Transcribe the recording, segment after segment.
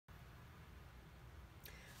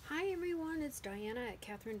Hi everyone, it's Diana at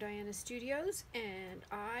Catherine Diana Studios, and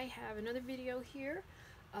I have another video here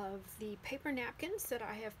of the paper napkins that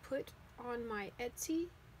I have put on my Etsy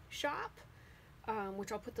shop,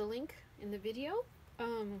 which I'll put the link in the video.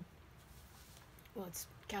 Well, it's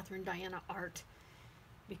Catherine Diana Art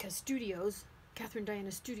because Catherine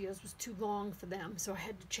Diana Studios was too long for them, so I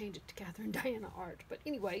had to change it to Catherine Diana Art. But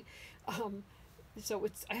anyway, so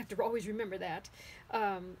I have to always remember that.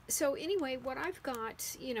 So anyway, what I've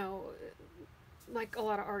got, like a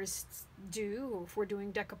lot of artists do, if we're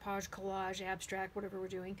doing decoupage, collage, abstract, whatever we're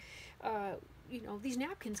doing, these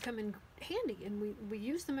napkins come in handy, and we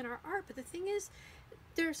use them in our art. But the thing is,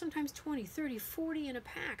 there are sometimes 20, 30, 40 in a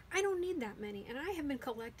pack. I don't need that many, and I have been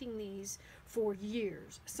collecting these for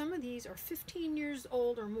years. Some of these are 15 years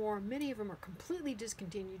old or more. Many of them are completely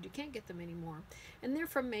discontinued. You can't get them anymore, and they're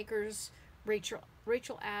from makers Rachel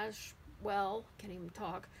Ashwell, can't even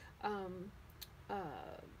talk,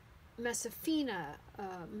 Messafina,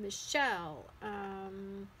 Michelle,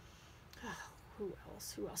 who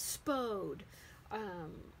else, Spode,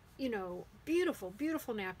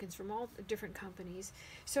 beautiful napkins from all the different companies.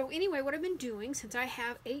 So anyway, what I've been doing, since I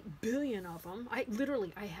have 8 billion of them, I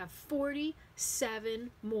have 47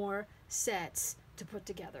 more sets to put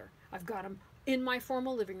together. I've got them in my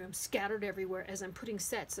formal living room, scattered everywhere, as I'm putting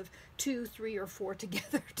sets of 2, 3, or 4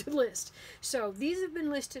 together to list. So these have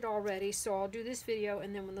been listed already, so I'll do this video,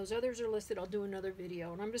 and then when those others are listed, I'll do another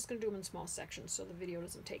video, and I'm just going to do them in small sections so the video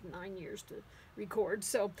doesn't take 9 years to record.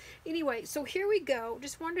 So anyway, so here we go.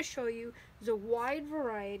 Just wanted to show you there's a wide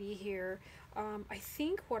variety here. I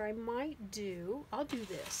think what I might do, I'll do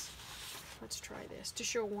this. Let's try this to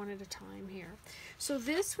show one at a time here. So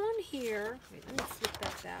this one here, wait, let me flip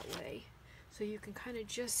that way, so you can kind of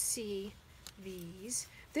just see these.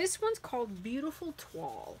 This one's called Beautiful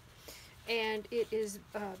Toile, and it is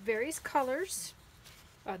various colors.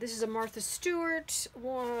 This is a Martha Stewart.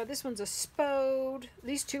 This one's a Spode.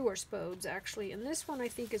 These two are Spodes, actually. And this one, I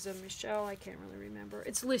think, is a Michelle. I can't really remember.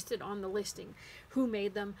 It's listed on the listing. Who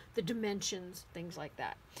made them, the dimensions, things like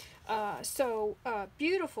that.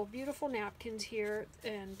 Beautiful, beautiful napkins here.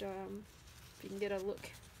 And if you can get a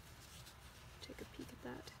look, take a peek at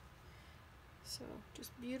that. So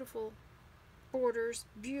just beautiful borders,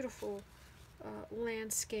 beautiful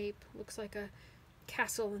landscape. Looks like a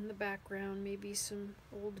castle in the background, maybe some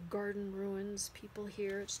old garden ruins, people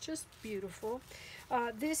here. It's just beautiful.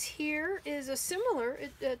 This here is a similar,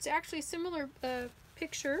 it's actually a similar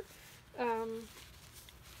picture.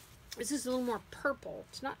 This is a little more purple.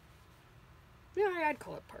 It's not, yeah, I'd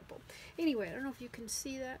call it purple. Anyway, I don't know if you can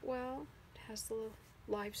see that well. It has the little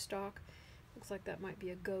livestock. Looks like that might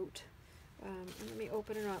be a goat. And let me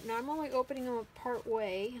open it up. Now I'm only opening them up part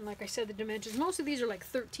way, and like I said, the dimensions, most of these are like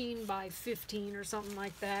 13 by 15 or something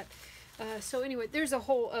like that. So anyway, there's a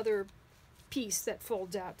whole other piece that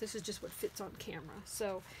folds out. This is just what fits on camera.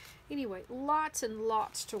 So anyway, lots and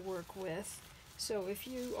lots to work with. So if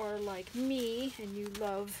you are like me and you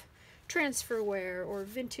love transferware or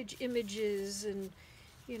vintage images and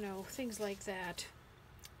things like that,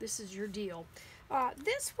 this is your deal.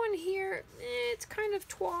 This one here, it's kind of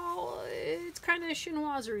toile, it's kind of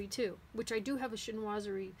chinoiserie too, which I do have a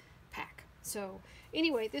chinoiserie pack. So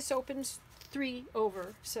anyway, this opens 3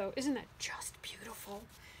 over, so isn't that just beautiful?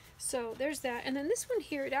 So there's that, and then this one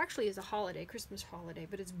here, it actually is a holiday, Christmas holiday,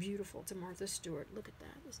 but it's beautiful. It's a Martha Stewart. Look at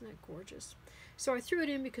that, isn't that gorgeous? So I threw it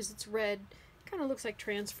in because it's red, kind of looks like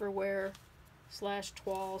transferware /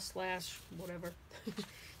 toile / whatever.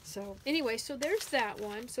 So anyway, so there's that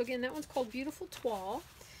one. So again, that one's called Beautiful Toile.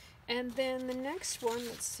 And then the next one,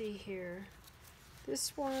 let's see here.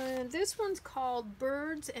 This one's called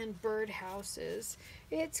Birds and Birdhouses.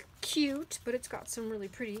 It's cute, but it's got some really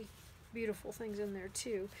pretty, beautiful things in there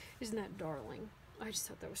too. Isn't that darling? I just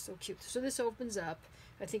thought that was so cute. So this opens up.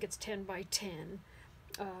 I think it's 10 by 10.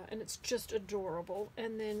 And it's just adorable.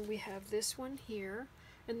 And then we have this one here.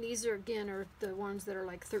 And these are, again, are the ones that are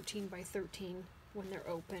like 13 by 13 when they're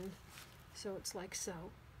open. So it's like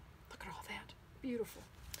so. Look at all that. Beautiful.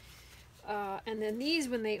 And then these,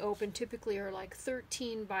 when they open, typically are like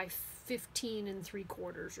 13 by 15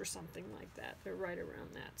 3/4 or something like that. They're right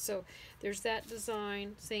around that. So there's that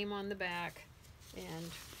design. Same on the back.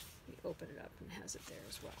 And you open it up and it has it there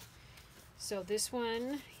as well. So this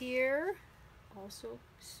one here, also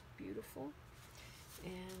beautiful.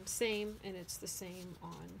 And same, and it's the same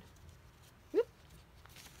on this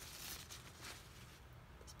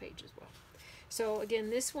page as well. So again,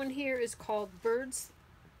 this one here is called Birdhouses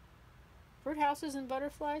and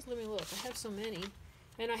Butterflies. Let me look. I have so many,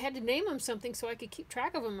 and I had to name them something so I could keep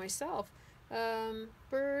track of them myself.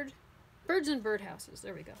 Birds and birdhouses.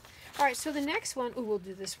 There we go. All right, so the next one, we'll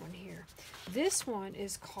do this one here. This one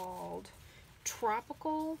is called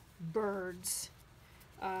Tropical Birds.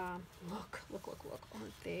 Look.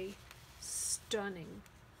 Aren't they stunning?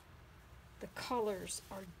 The colors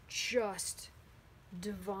are just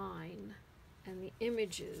divine, and the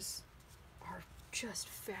images are just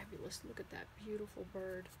fabulous. Look at that beautiful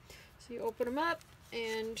bird. So you open them up,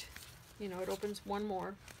 and you know it opens one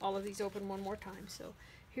more. All of these open one more time. So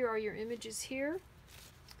here are your images here.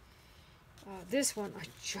 This one, I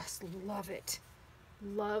just love it.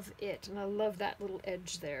 Love it. And I love that little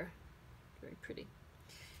edge there. Very pretty.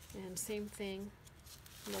 And same thing,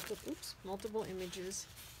 multiple images.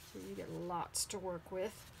 So you get lots to work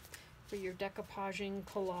with for your decoupaging,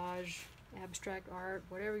 collage, abstract art,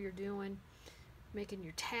 whatever you're doing. Making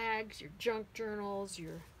your tags, your junk journals,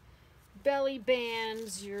 your belly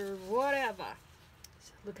bands, your whatever.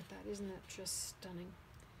 So look at that. Isn't that just stunning?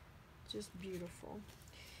 Just beautiful.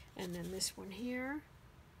 And then this one here.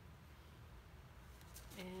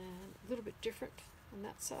 And a little bit different on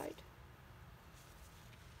that side.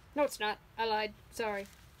 No, it's not. I lied. Sorry.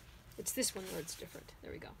 It's this one where it's different.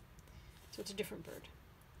 There we go. So it's a different bird.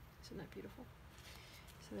 Isn't that beautiful?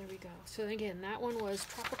 So there we go. So again, that one was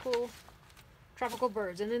tropical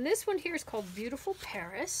birds. And then this one here is called Beautiful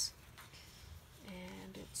Paris.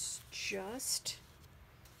 And it's just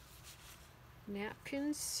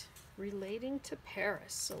napkins relating to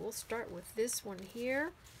Paris. So we'll start with this one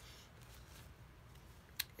here.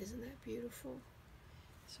 Isn't that beautiful?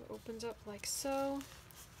 So it opens up like so.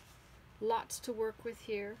 Lots to work with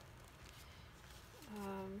here.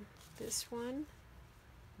 This one,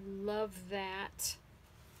 love that.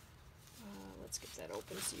 Let's get that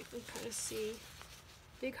open so you can kind of see.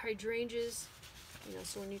 Big hydrangeas, you know,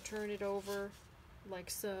 so when you turn it over like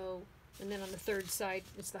so, and then on the third side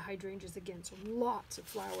it's the hydrangeas again, so lots of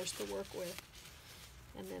flowers to work with.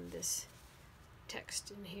 And then this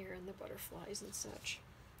text in here and the butterflies and such.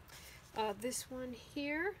 This one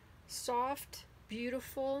here, soft,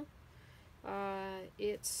 beautiful.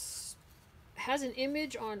 It's has an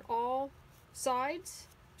image on all sides,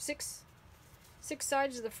 six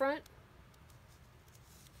sides of the front.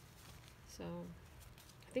 So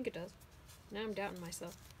I think it does. Now I'm doubting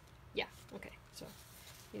myself. Yeah, okay. So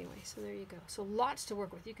anyway, so there you go. So lots to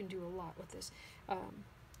work with. You can do a lot with this.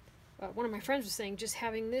 One of my friends was saying just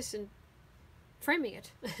having this and framing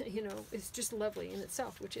it, you know, is just lovely in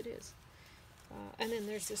itself, which it is. And then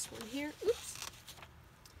there's this one here. Oops.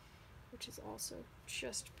 Which is also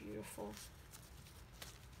just beautiful.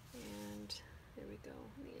 And there we go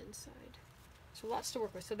on the inside. So lots to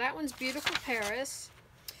work with. So that one's Beautiful Paris.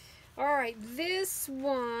 All right, this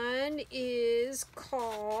one is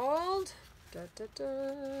called...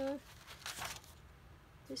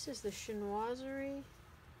 This is the chinoiserie.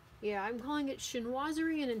 Yeah, I'm calling it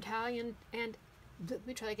chinoiserie and Italian, and let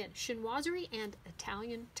me try again. Chinoiserie and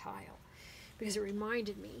Italian tile, because it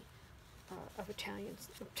reminded me of Italian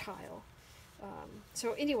tile.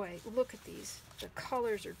 So anyway, look at these. The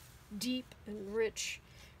colors are deep and rich.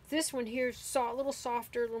 This one here is a little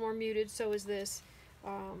softer, a little more muted. So is this,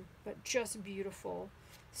 but just beautiful.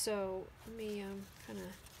 So let me kind of,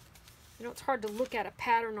 you know, it's hard to look at a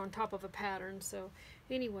pattern on top of a pattern. So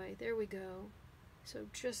anyway, there we go. So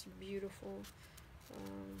just beautiful.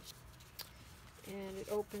 And it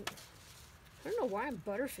opened. I don't know why I'm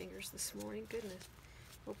butterfingers this morning. Goodness.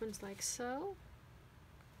 Opens like so.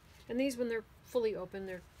 And these, when they're fully open,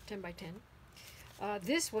 they're 10 by 10.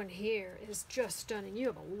 This one here is just stunning. You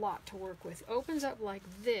have a lot to work with. Opens up like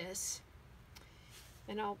this.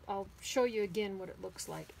 And I'll show you again what it looks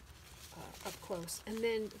like up close. And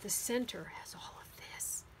then the center has all of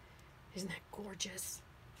this. Isn't that gorgeous?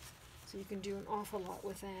 So you can do an awful lot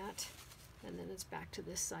with that. And then it's back to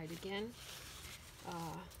this side again.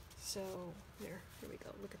 So here we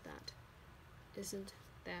go. Look at that. Isn't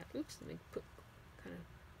that, oops, let me put kind of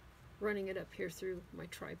running it up here through my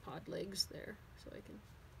tripod legs there so I can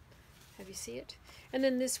have you see it. And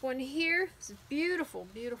then this one here, this is beautiful,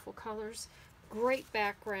 beautiful colors. Great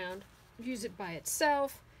background. Use it by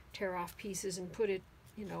itself. Tear off pieces and put it,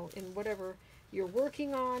 you know, in whatever you're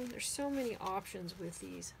working on. There's so many options with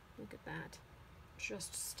these. Look at that.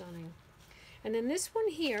 Just stunning. And then this one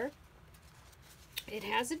here, it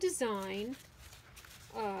has a design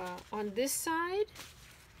on this side.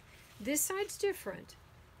 This side's different.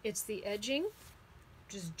 It's the edging,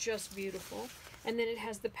 which is just beautiful. And then it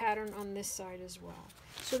has the pattern on this side as well.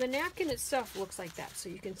 So the napkin itself looks like that. So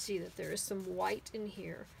you can see that there is some white in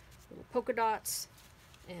here, little polka dots,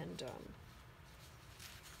 and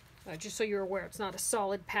just so you're aware, it's not a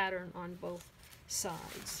solid pattern on both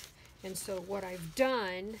sides. And so what I've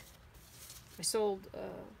done I sold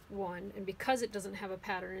one, and because it doesn't have a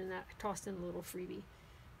pattern in that, I tossed in a little freebie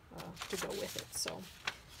to go with it. So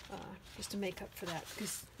just to make up for that,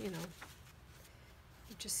 because, you know,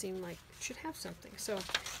 it just seemed like it should have something. So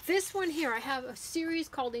this one here, I have a series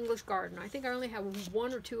called English Garden. I think I only have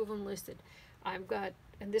 1 or 2 of them listed. I've got,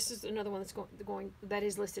 and this is another one that's going that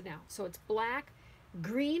is listed now. So it's black,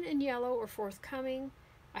 green, and yellow are forthcoming.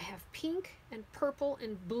 I have pink and purple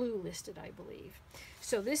and blue listed, I believe.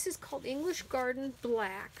 So this is called English Garden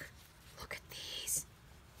Black. Look at these.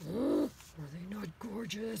 Are they not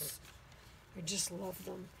gorgeous? I just love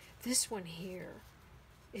them. This one here,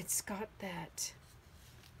 it's got that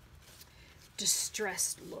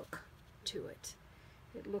distressed look to it.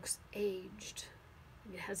 It looks aged.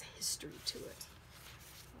 It has history to it.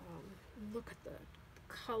 Look at the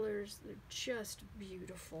colors. They're just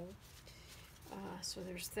beautiful. So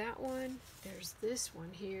there's that one. There's this one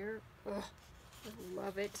here. Oh, I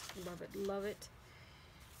love it. Love it. Love it.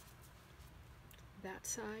 That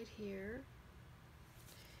side here.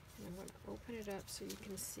 And I'm going to open it up so you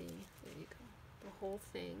can see. There you go. The whole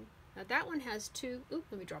thing. Now that one has 2. Oop,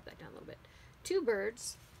 let me drop that down a little bit. 2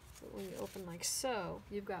 birds. But when you open like so,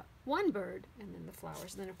 you've got 1 bird and then the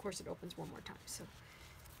flowers. And then of course it opens one more time. So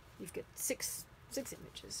you've got 6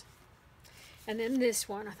 images. And then this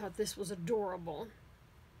one, I thought this was adorable.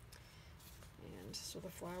 And so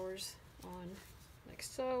the flowers on like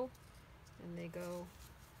so, and they go,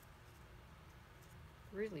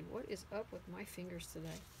 really, what is up with my fingers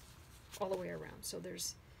today? All the way around. So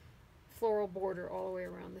there's floral border all the way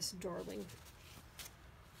around this darling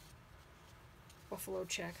buffalo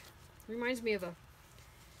check. Reminds me of a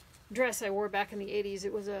dress I wore back in the 80s.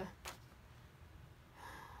 It was I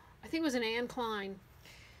think it was an Anne Klein.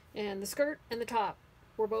 And the skirt and the top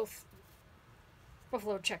were both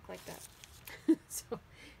buffalo check like that. So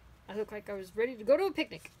I looked like I was ready to go to a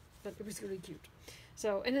picnic, but it was really cute.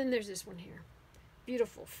 So, and then there's this one here.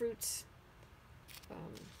 Beautiful fruits,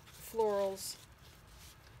 florals.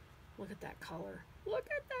 Look at that color. Look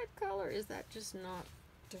at that color. Is that just not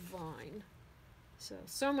divine?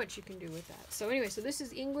 So much you can do with that. So anyway, so this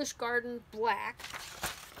is English Garden Black.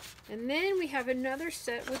 And then we have another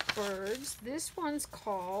set with birds. This one's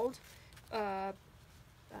called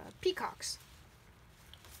peacocks.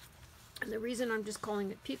 And the reason I'm just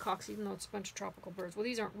calling it peacocks, even though it's a bunch of tropical birds, well,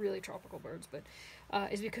 these aren't really tropical birds, but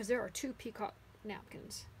is because there are 2 peacock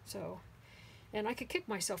napkins. So, and I could kick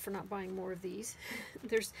myself for not buying more of these.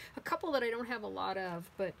 There's a couple that I don't have a lot of,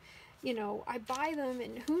 but you know, I buy them,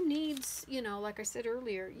 and who needs, you know, like I said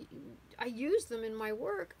earlier, I use them in my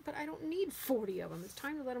work, but I don't need 40 of them. It's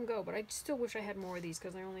time to let them go, but I still wish I had more of these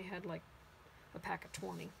because I only had like a pack of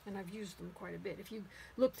 20, and I've used them quite a bit. If you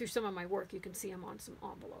look through some of my work, you can see them on some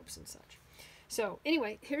envelopes and such. So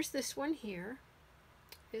anyway, here's this one here.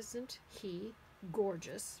 Isn't he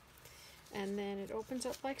gorgeous? And then it opens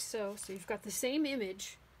up like so. So you've got the same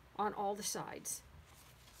image on all the sides.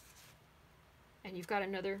 And you've got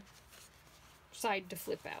another side to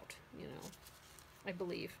flip out, you know, I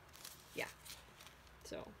believe. Yeah.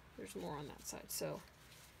 So there's more on that side. So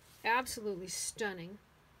absolutely stunning.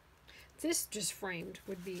 This just framed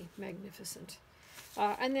would be magnificent.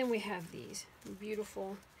 And then we have these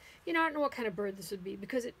beautiful, you know, I don't know what kind of bird this would be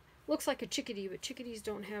because it looks like a chickadee, but chickadees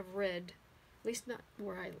don't have red, at least not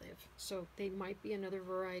where I live. So they might be another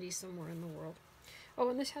variety somewhere in the world. Oh,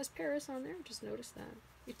 and this has Paris on there. Just noticed that.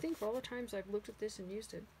 You'd think for all the times I've looked at this and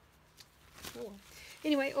used it. Oh well.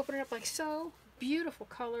 Anyway, open it up like so. Beautiful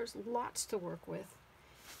colors, lots to work with.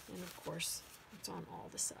 And of course, it's on all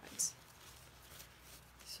the sides.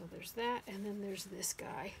 So there's that, and then there's this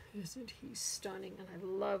guy. Isn't he stunning? And I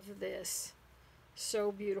love this.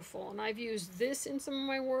 So beautiful. And I've used this in some of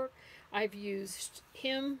my work. I've used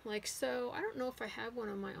him like so. I don't know if I have one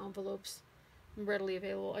of my envelopes readily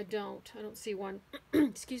available. I don't see one.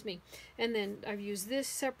 Excuse me. And then I've used this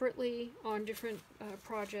separately on different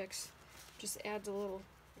projects. Just adds a little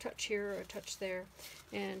touch here or a touch there.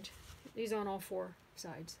 And these on all 4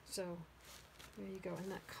 sides. So there you go.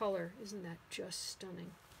 And that color, isn't that just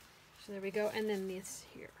stunning? So there we go. And then this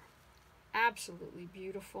here. Absolutely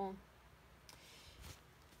beautiful.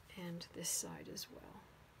 And this side as well.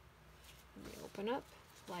 And they open up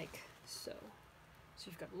like so. So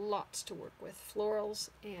you've got lots to work with. Florals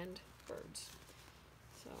and birds.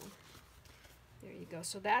 So there you go.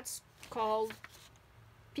 So that's called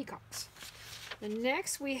peacocks. And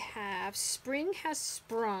next we have Spring Has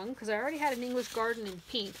Sprung, because I already had an English Garden in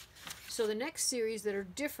pink. So the next series that are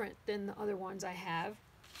different than the other ones I have,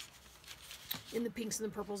 in the pinks and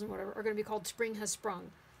the purples and whatever, are going to be called Spring Has Sprung.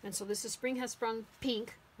 And so this is Spring Has Sprung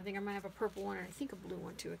pink. I think I might have a purple one, and I think a blue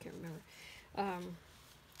one too. I can't remember.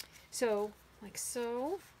 So like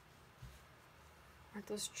so. Aren't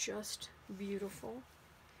those just beautiful?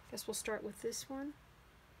 Guess we'll start with this one.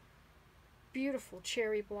 Beautiful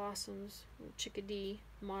cherry blossoms, chickadee,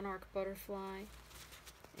 monarch butterfly,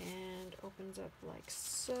 and opens up like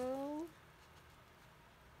so.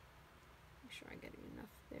 Make sure I get enough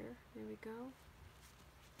there. There we go.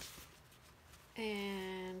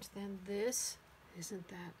 And then this, isn't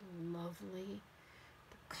that lovely?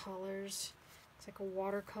 The colors, it's like a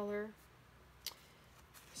watercolor.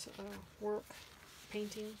 So work,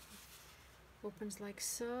 painting, opens like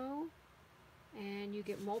so. And you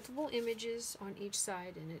get multiple images on each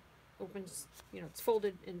side, and it opens, you know, it's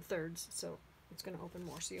folded in thirds, so it's going to open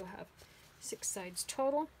more. So you'll have 6 sides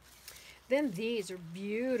total. Then these are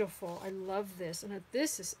beautiful. I love this. And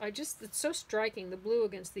this is, it's so striking, the blue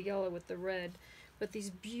against the yellow with the red. But these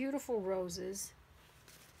beautiful roses.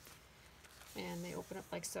 And they open up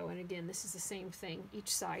like so. And again, this is the same thing. Each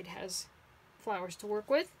side has flowers to work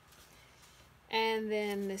with. And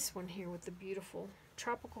then this one here with the beautiful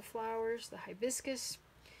tropical flowers, the hibiscus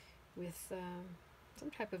with some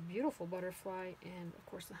type of beautiful butterfly, and of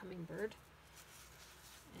course the hummingbird.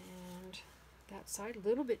 And that side, a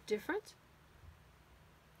little bit different.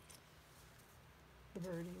 The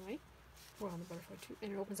bird anyway. Well, the butterfly too.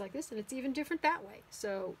 And it opens like this, and it's even different that way.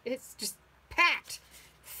 So it's just packed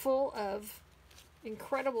full of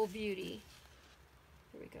incredible beauty.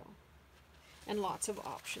 There we go. And lots of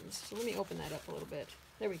options. So let me open that up a little bit.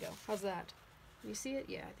 There we go. How's that? Can you see it?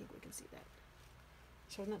 Yeah, I think we can see that.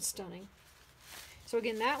 So isn't that stunning? So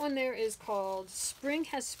again, that one there is called Spring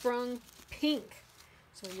Has Sprung Pink.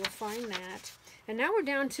 So you'll find that. And now we're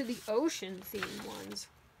down to the ocean theme ones.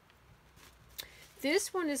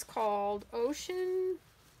 This one is called Ocean.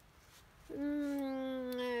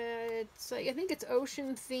 It's like, I think it's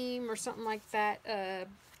Ocean Theme or something like that.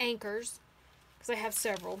 Anchors. Because I have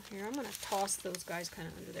several. Here, I'm going to toss those guys kind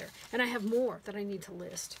of under there. And I have more that I need to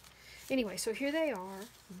list. Anyway, so here they are.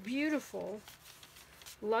 Beautiful.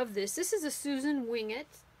 Love this. This is a Susan Wingett.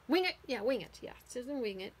 Wingett. Yeah, Susan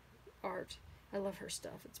Wingett art. I love her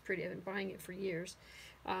stuff. It's pretty. I've been buying it for years.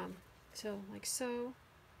 So, like so.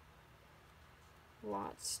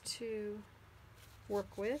 Lots to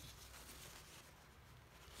work with.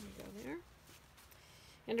 There you go there.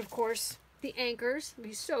 And of course, the anchors. It'd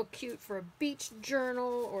be so cute for a beach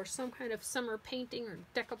journal or some kind of summer painting or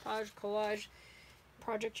decoupage, collage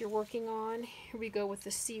project you're working on. Here we go with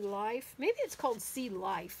the Sea Life. Maybe it's called Sea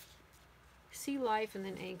Life. Sea Life and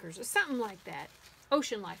then anchors or something like that.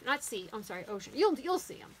 Ocean Life, not sea. I'm sorry, ocean. You'll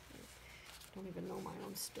see them. Don't even know my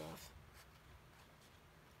own stuff.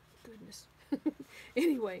 Goodness.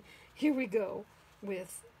 Anyway, here we go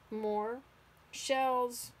with more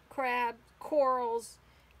shells, crab, corals,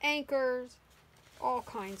 anchors, all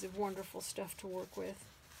kinds of wonderful stuff to work with.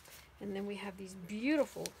 And then we have these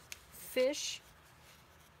beautiful fish.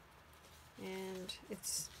 And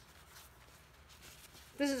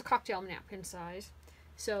this is cocktail napkin size.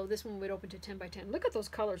 So this one would open to 10 by 10. Look at those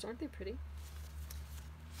colors, aren't they pretty?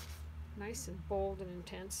 Nice and bold and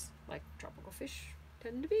intense, like tropical fish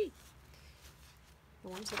tend to be. The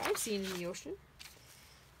ones that I've seen in the ocean.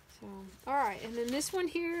 So, all right, and then this one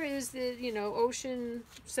here is the, ocean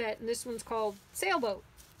set, and this one's called Sailboat.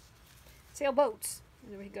 Sailboats.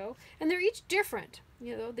 And there we go. And they're each different.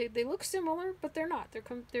 They look similar, but they're not.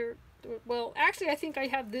 Well, actually, I think I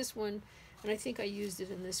have this one, and I think I used it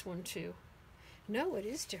in this one too. No, it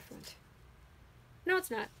is different. No, it's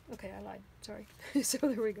not. Okay, I lied. Sorry. So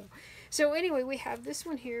there we go. So anyway, we have this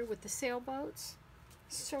one here with the sailboats.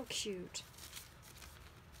 So cute.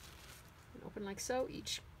 And open like so.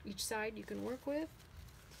 Each side you can work with.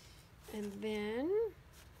 And then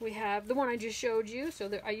we have the one I just showed you. So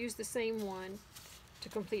I used the same one to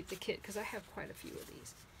complete the kit because I have quite a few of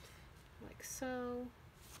these. Like so.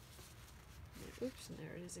 Oops, and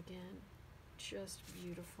there it is again. Just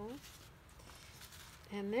beautiful.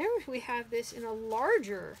 And there we have this in a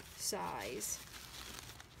larger size.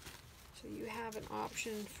 So you have an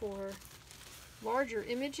option for larger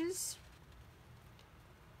images.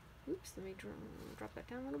 Oops, let me drop that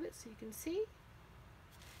down a little bit so you can see.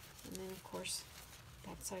 And then, of course,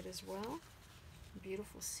 that side as well.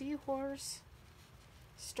 Beautiful seahorse,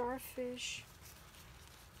 starfish,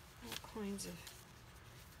 all kinds of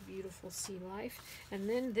beautiful sea life. And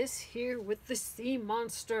then this here with the sea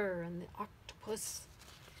monster and the octopus.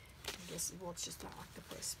 I guess, well, it's just an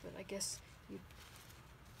octopus, but I guess you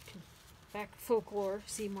can back folklore,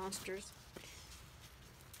 sea monsters.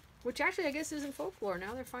 Which actually I guess isn't folklore.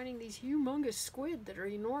 Now they're finding these humongous squid that are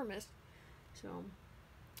enormous. So,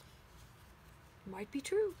 might be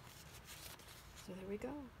true. So there we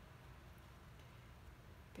go.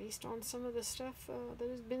 based on some of the stuff that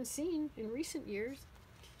has been seen in recent years.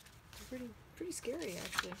 It's pretty scary,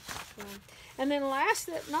 actually. And then last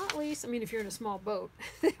but not least, I mean, if you're in a small boat,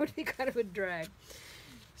 that would be kind of a drag.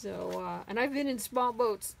 So, and I've been in small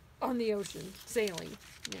boats on the ocean, sailing,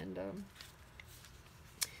 and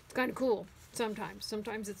it's kind of cool sometimes.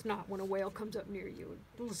 Sometimes it's not when a whale comes up near you.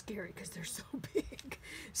 It's a little scary because they're so big.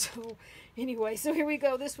 So, anyway, so here we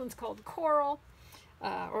go. This one's called Coral.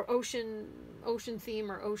 Or ocean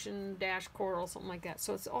theme, or ocean dash coral, something like that.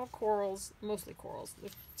 So it's all corals, mostly corals. There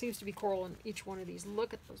seems to be coral in each one of these.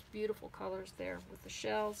 Look at those beautiful colors there with the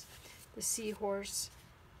shells, the seahorse,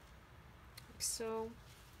 like so.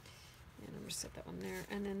 And I'm going to set that one there.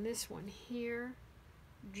 And then this one here,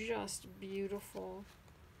 just beautiful.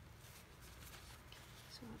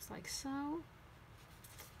 So it's like so.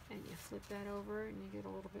 And you flip that over and you get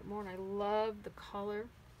a little bit more. And I love the color.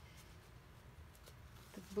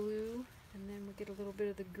 The blue, and then we get a little bit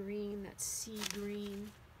of the green, that sea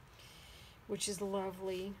green, which is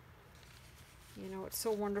lovely. You know, it's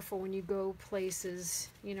so wonderful when you go places.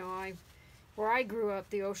 You know, where I grew up,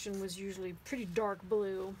 the ocean was usually pretty dark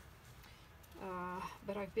blue,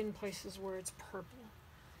 but I've been places where it's purple,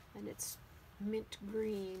 and it's mint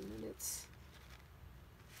green, and it's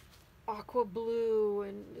aqua blue,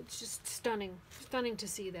 and it's just stunning to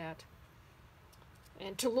see that,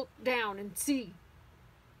 and to look down and see,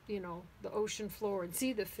 you know, the ocean floor and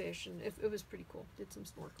see the fish, and it was pretty cool. Did some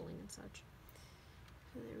snorkeling and such.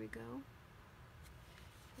 So there we go.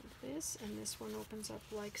 Like this, and this one opens up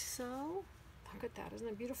like so. Look at that, isn't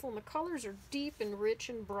it beautiful? And the colors are deep and rich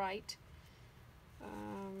and bright.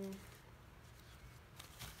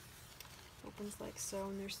 Opens like so,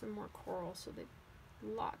 and there's some more coral, so they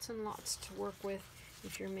lots and lots to work with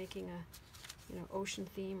if you're making a, you know, ocean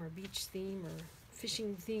theme or beach theme or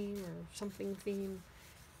fishing theme or something theme.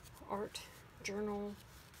 Art, journal,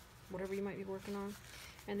 whatever you might be working on.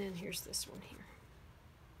 And then here's this one here.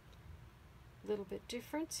 A little bit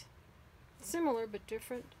different. Similar but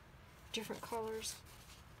different. Different colors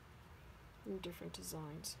and different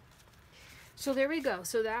designs. So there we go.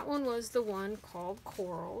 So that one was the one called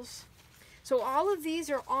Corals. So all of these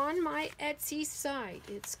are on my Etsy site.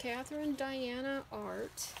 It's Catherine Diana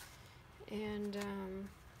Art. And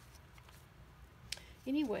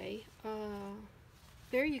anyway,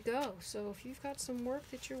 there you go. So if you've got some work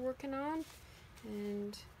that you're working on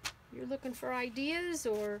and you're looking for ideas,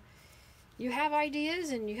 or you have ideas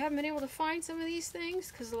and you haven't been able to find some of these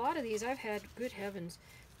things, because a lot of these I've had, good heavens,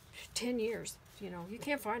 10 years. You know, you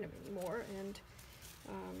can't find them anymore, and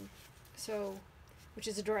so, which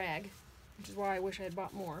is a drag, which is why I wish I had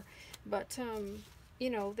bought more. But you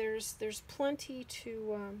know, there's plenty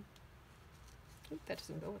to. That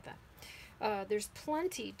doesn't go with that. There's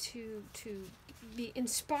plenty to be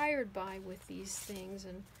inspired by with these things,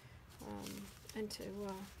 and to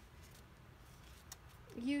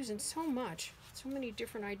use in so many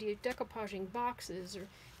different ideas, decoupaging boxes, or,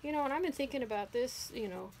 you know, and I've been thinking about this, you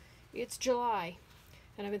know, it's July,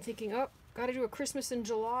 and I've been thinking, oh, got to do a Christmas in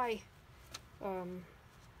July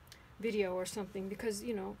video or something, because,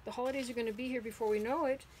 you know, the holidays are going to be here before we know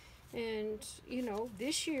it. And, you know,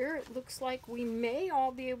 this year it looks like we may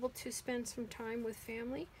all be able to spend some time with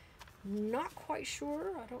family. Not quite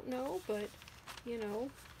sure, I don't know, but, you know,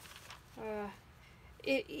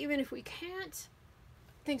 even if we can't,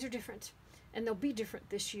 things are different, and they'll be different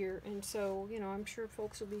this year. And so, you know, I'm sure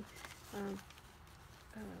folks will be,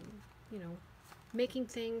 you know, making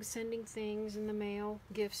things, sending things in the mail,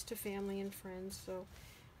 gifts to family and friends. So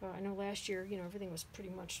I know last year, you know, everything was pretty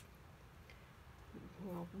much,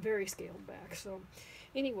 well, very scaled back. So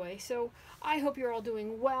anyway, so I hope you're all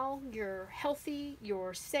doing well. You're healthy,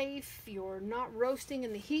 you're safe, you're not roasting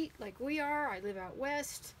in the heat like we are. I live out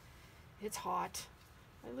west. It's hot.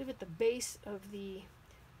 I live at the base of the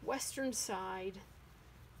western side.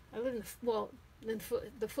 I live in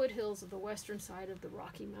the foothills of the western side of the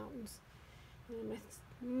Rocky Mountains. And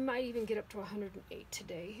it might even get up to 108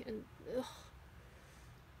 today. And ugh,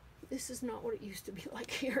 this is not what it used to be like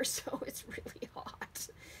here, so it's really hot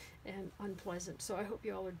and unpleasant. So I hope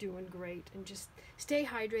you all are doing great, and just stay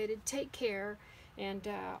hydrated, take care, and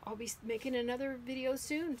I'll be making another video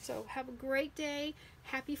soon. So have a great day,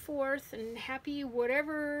 happy 4th, and happy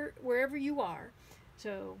wherever you are.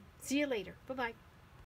 So see you later. Bye-bye.